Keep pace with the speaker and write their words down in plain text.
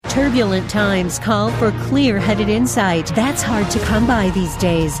Turbulent times call for clear-headed insight. That's hard to come by these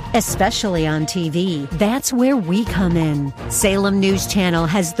days, especially on TV. That's where we come in. Salem News Channel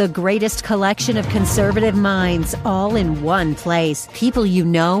has the greatest collection of conservative minds all in one place. People you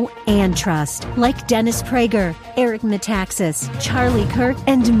know and trust, like Dennis Prager, Eric Metaxas, Charlie Kirk,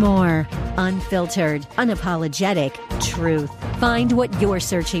 and more. Unfiltered, unapologetic truth. Find what you're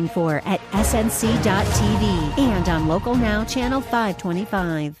searching for at snc.tv and on Local Now, Channel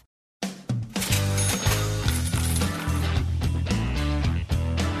 525.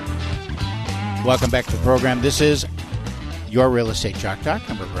 Welcome back to the program. This is your Real Estate Chalk Talk,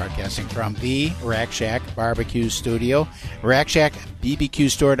 and we're broadcasting from the Rack Shack Barbecue Studio.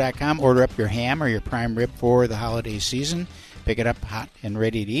 RackShackBBQStore.com. Order up your ham or your prime rib for the holiday season. Pick it up hot and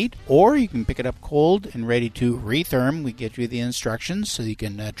ready to eat, or you can pick it up cold and ready to retherm. We get you the instructions so you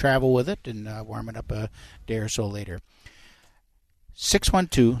can travel with it and warm it up a day or so later.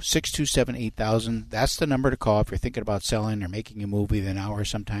 612-627-8000. That's the number to call if you're thinking about selling or making a move either now or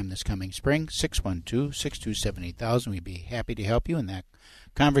sometime this coming spring. 612-627-8000. We'd be happy to help you. And that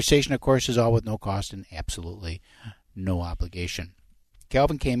conversation, of course, is all with no cost and absolutely no obligation.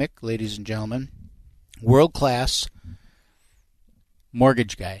 Calvin Kamick, ladies and gentlemen, world-class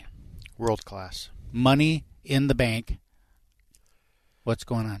mortgage guy. World class. Money in the bank. What's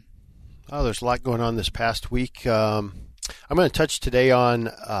going on? Oh, there's a lot going on this past week. I'm going to touch today on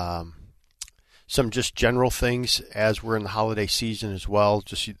some just general things as we're in the holiday season as well,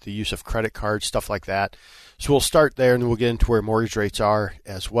 just the use of credit cards, stuff like that. So we'll start there, and then we'll get into where mortgage rates are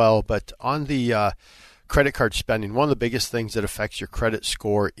as well. But on the credit card spending, one of the biggest things that affects your credit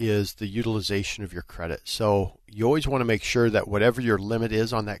score is the utilization of your credit. So you always want to make sure that whatever your limit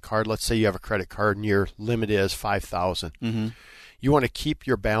is on that card, let's say you have a credit card and your limit is $5,000. Mm-hmm. You want to keep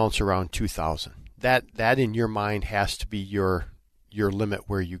your balance around $2,000. That in your mind has to be your limit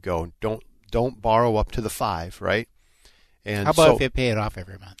where you go. Don't borrow up to the $5,000, right? And how about if you pay it off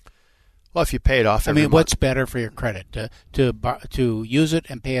every month? Well, if you pay it off every month. What's better for your credit? To use it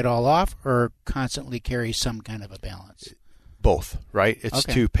and pay it all off, or constantly carry some kind of a balance? Both, right? It's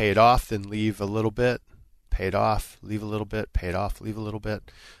to pay it off, then leave a little bit, pay it off, leave a little bit, pay it off, leave a little bit.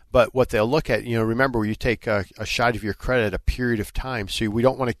 But what they'll look at, remember, you take a shot of your credit at a period of time. So we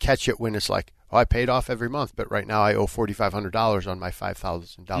don't want to catch it when it's like, oh, I paid off every month, but right now I owe $4,500 on my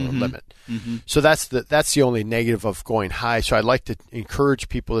 $5,000 limit. Mm-hmm. So that's the only negative of going high. So I'd like to encourage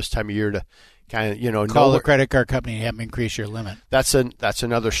people this time of year to kind of, call the credit card company and have them increase your limit. That's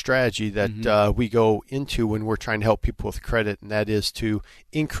another strategy that we go into when we're trying to help people with credit, and that is to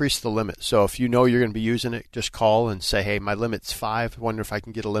increase the limit. So if you know you're going to be using it, just call and say, hey, my limit's 5. I wonder if I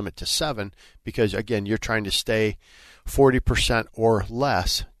can get a limit to 7, because, again, you're trying to stay 40% or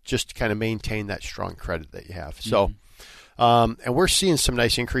less just to kind of maintain that strong credit that you have. So, and we're seeing some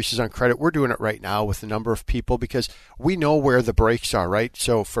nice increases on credit. We're doing it right now with a number of people because we know where the breaks are, right?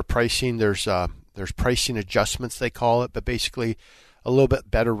 So for pricing, there's pricing adjustments, they call it, but basically a little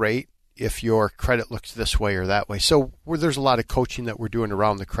bit better rate if your credit looks this way or that way. So there's a lot of coaching that we're doing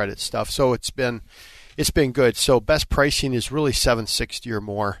around the credit stuff. So it's been good. So best pricing is really 760 or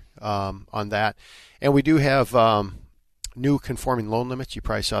more on that. And we do have new conforming loan limits. You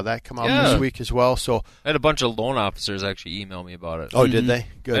probably saw that come out this week as well. So I had a bunch of loan officers actually email me about it. Oh, did they?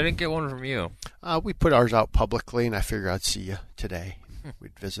 Good. I didn't get one from you. We put ours out publicly, and I figured I'd see you today.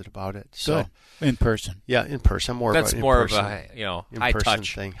 We'd visit about it. So in person. Yeah, in person. That's more of a high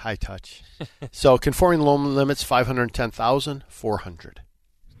touch thing. High touch. So conforming loan limits $510,400.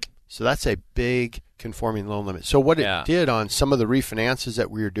 So that's a big conforming loan limit. So what it did on some of the refinances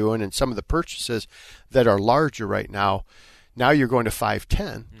that we were doing and some of the purchases that are larger right now you're going to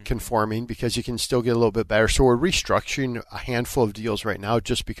 510 conforming because you can still get a little bit better. So we're restructuring a handful of deals right now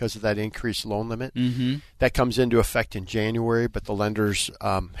just because of that increased loan limit. Mm-hmm. That comes into effect in January, but the lenders,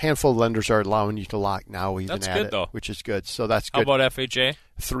 handful of lenders are allowing you to lock now even that's at good, it, though. Which is good. So that's good. How about FHA?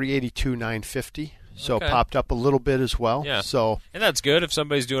 $382,950. So it popped up a little bit as well. Yeah. And that's good if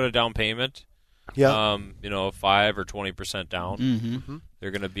somebody's doing a down payment. Yeah. 5 or 20% down. Mm-hmm.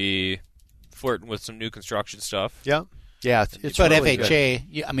 They're going to be flirting with some new construction stuff. Yeah. Yeah, it's but really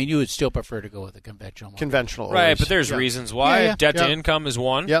FHA, you would still prefer to go with a conventional. Conventional, right? always. But there's reasons why. Yeah. Debt to income is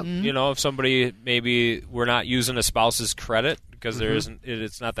one. Yep. If somebody maybe we're not using a spouse's credit because there isn't,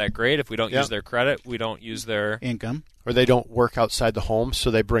 it's not that great. If we don't use their credit, we don't use their income, or they don't work outside the home, so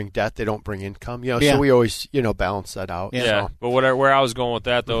they bring debt. They don't bring income. So we always balance that out. Yeah. But where I was going with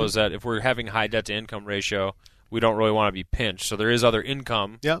that though is that if we're having high debt to income ratio, we don't really want to be pinched. So there is other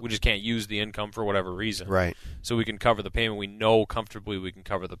income. Yep. We just can't use the income for whatever reason. Right. So we can cover the payment. We know comfortably we can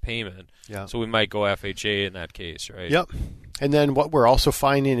cover the payment. Yeah. So we might go FHA in that case, right? Yep. And then what we're also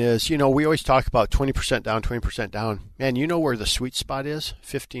finding is, we always talk about 20% down, 20% down. Man, you know where the sweet spot is?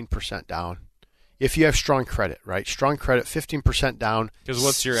 15% down. If you have strong credit, right? Strong credit, 15% down. Because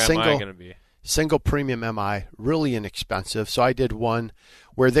what's your MI going to be? Single premium MI, really inexpensive. So I did one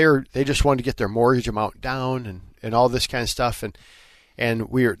where they just wanted to get their mortgage amount down and all this kind of stuff. And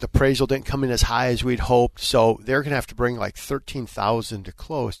the appraisal didn't come in as high as we'd hoped. So they're going to have to bring like $13,000 to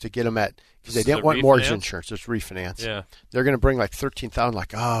close to get them at, because they didn't want mortgage insurance. It's refinance. Yeah. They're going to bring like $13,000,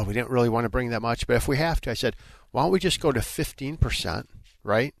 like, oh, we didn't really want to bring that much. But if we have to, I said, why don't we just go to 15%,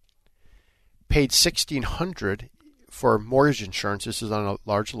 right? Paid $1,600 for mortgage insurance. This is on a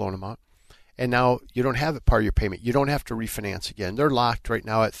large loan amount. And now you don't have it part of your payment. You don't have to refinance again. They're locked right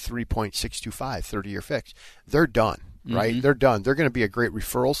now at 3.625, 30-year fix. They're done, right? Mm-hmm. They're done. They're going to be a great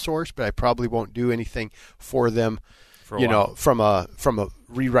referral source, but I probably won't do anything for them, from a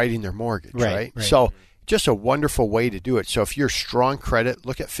rewriting their mortgage, right? So just a wonderful way to do it. So if you're strong credit,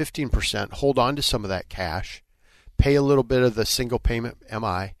 look at 15%, hold on to some of that cash, pay a little bit of the single payment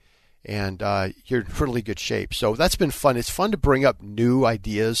MI, and you're in really good shape. So that's been fun. It's fun to bring up new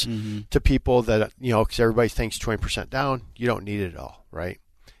ideas to people that, because everybody thinks 20% down, you don't need it at all, right?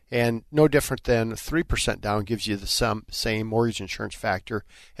 And no different than 3% down gives you the same mortgage insurance factor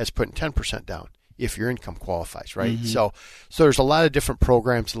as putting 10% down if your income qualifies, right? Mm-hmm. So there's a lot of different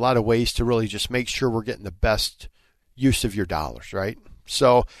programs, a lot of ways to really just make sure we're getting the best use of your dollars, right?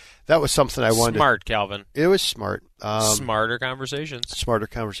 So that was something I wanted. Smart, Calvin. It was smart. Smarter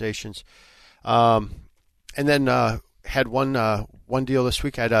conversations. And then had one deal this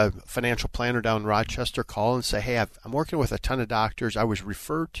week. I had a financial planner down in Rochester call and say, hey, I'm working with a ton of doctors. I was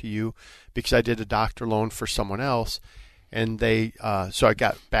referred to you because I did a doctor loan for someone else. And so I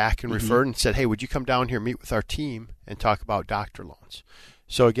got back and referred and said, hey, would you come down here, meet with our team, and talk about doctor loans?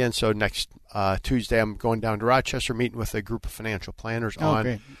 So next Tuesday, I'm going down to Rochester, meeting with a group of financial planners on.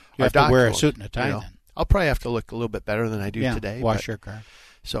 Great. You have to wear a suit and a tie then. I'll probably have to look a little bit better than I do today. Wash your car.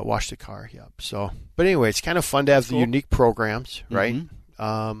 So wash the car, yep. So, but anyway, it's kind of fun to have the unique programs, right?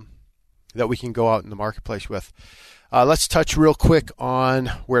 That we can go out in the marketplace with. Let's touch real quick on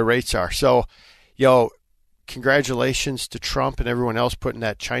where rates are. So, congratulations to Trump and everyone else putting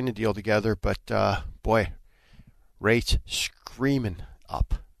that China deal together. But boy, rates screaming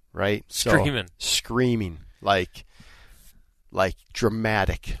up, right? Screaming like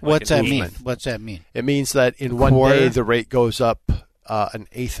dramatic. What's that mean? It means that in one day the rate goes up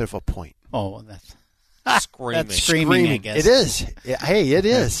 1/8 of a point. Oh, that's screaming. I guess it is. Hey, it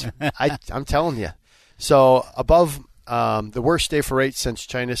is. I'm telling you. So above the worst day for rates since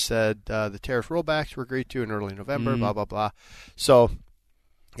China said the tariff rollbacks were agreed to in early November. Blah blah blah. So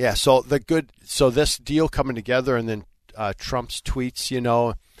yeah. So this deal coming together, and then Trump's tweets.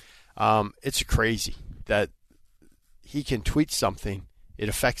 It's crazy that he can tweet something. It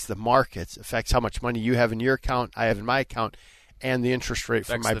affects the markets, affects how much money you have in your account, I have in my account, and the interest rate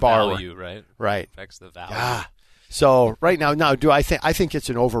for my borrower. Value, right? Right. Affects the value. Yeah. So right now, I think it's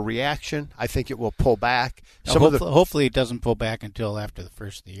an overreaction. I think it will pull back. Hopefully it doesn't pull back until after the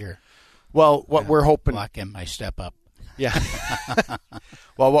first of the year. Well, what we're hoping, lock in my step up. Yeah.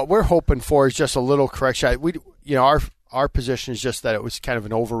 Well, what we're hoping for is just a little correction. Our position is just that it was kind of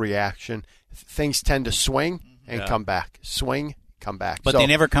an overreaction. Things tend to swing and come back. Swing, come back. But they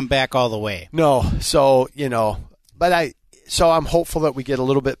never come back all the way. No. So, so I'm hopeful that we get a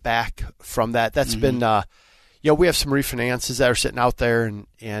little bit back from that. That's been, we have some refinances that are sitting out there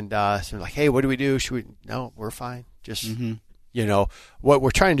and so like, hey, what do we do? No, we're fine. Just, what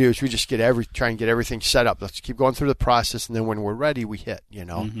we're trying to do is we just try and get everything set up. Let's keep going through the process. And then when we're ready, we hit,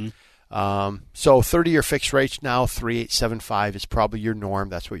 So 30-year fixed rates now, 3.875 is probably your norm.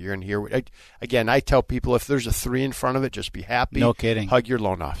 That's what you're going to hear. Again, I tell people if there's a 3 in front of it, just be happy. No kidding. Hug your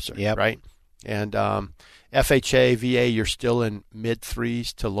loan officer. Yep. Right? And FHA, VA, you're still in mid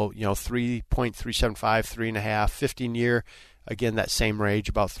threes to low, 3.375, 3.5, 15-year. Again, that same range,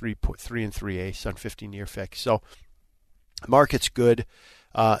 about 3 and 3/8 on 15-year fix. So market's good.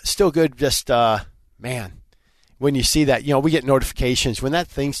 Still good. Just, man. When you see that, we get notifications. When that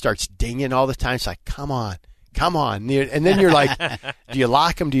thing starts dinging all the time, it's like, come on. And then you're like, do you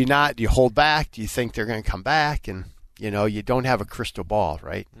lock them? Do you not? Do you hold back? Do you think they're going to come back? And, you don't have a crystal ball,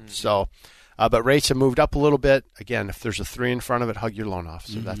 right? Mm-hmm. So, but rates have moved up a little bit. Again, if there's a 3 in front of it, hug your loan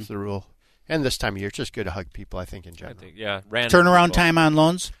officer. Mm-hmm. That's the rule. And this time of year, it's just good to hug people, I think, in general. Turnaround time on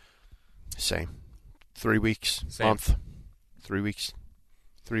loans? Same. 3 weeks, month. 3 weeks.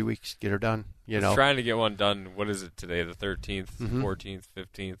 3 weeks, get her done. I'm trying to get one done. What is it today? The 13th, 14th,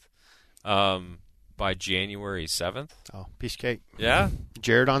 15th. By January 7th. Oh, piece of cake. Yeah.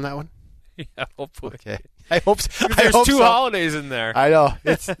 Jared on that one? Yeah, hopefully. Okay. I hope. There's two holidays in there. I know.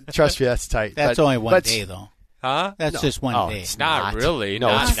 Trust me, that's tight. That's only one day, though. Huh? That's just one day. It's not really. No,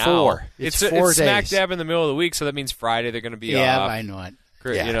 not it's now. 4. It's 4 days. It's smack dab in the middle of the week, so that means Friday they're going to be Yeah, off. I know it.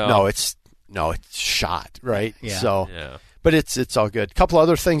 Yeah. You know? No, it's shot, right? Yeah. So, yeah. But it's all good. A couple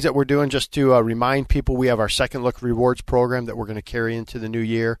other things that we're doing just to remind people, we have our Second Look Rewards program that we're going to carry into the new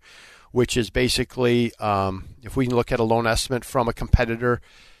year, which is basically if we can look at a loan estimate from a competitor,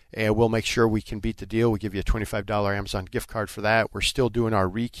 and we'll make sure we can beat the deal. We give you a $25 Amazon gift card for that. We're still doing our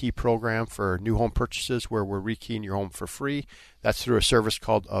rekey program for new home purchases where we're rekeying your home for free. That's through a service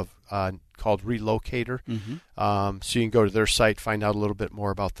called Relocator. Mm-hmm. So you can go to their site, find out a little bit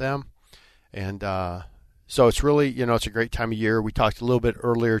more about them. And so it's really, it's a great time of year. We talked a little bit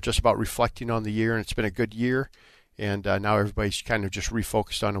earlier just about reflecting on the year, and it's been a good year. And now everybody's kind of just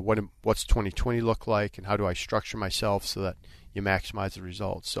refocused on what's 2020 look like and how do I structure myself so that you maximize the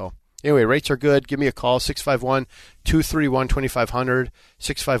results. So anyway, rates are good. Give me a call, 651-231-2500,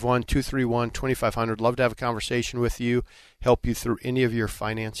 651-231-2500. Love to have a conversation with you, help you through any of your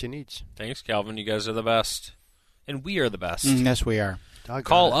financing needs. Thanks, Calvin. You guys are the best. And we are the best. Yes, we are.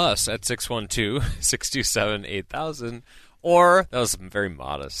 Call us at 612-627-8000. Or, that was very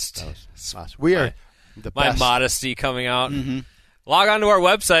modest. We are the my best. modesty coming out. Mm-hmm. Log on to our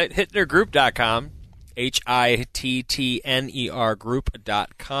website, hittnergroup.com, HITTNER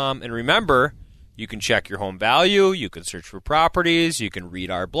group.com. And remember, you can check your home value, you can search for properties, you can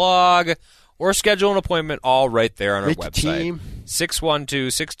read our blog, or schedule an appointment all right there on our website.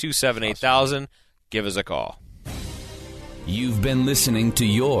 612-627-8000. Give us a call. You've been listening to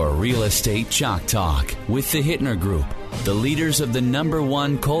your Real Estate Chalk Talk with the Hittner Group, the leaders of the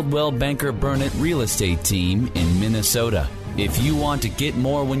 #1 Coldwell Banker Burnett real estate team in Minnesota. If you want to get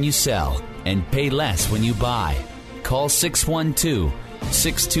more when you sell and pay less when you buy, call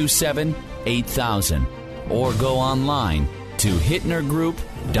 612-627-8000 or go online to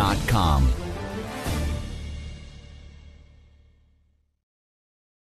hittnergroup.com.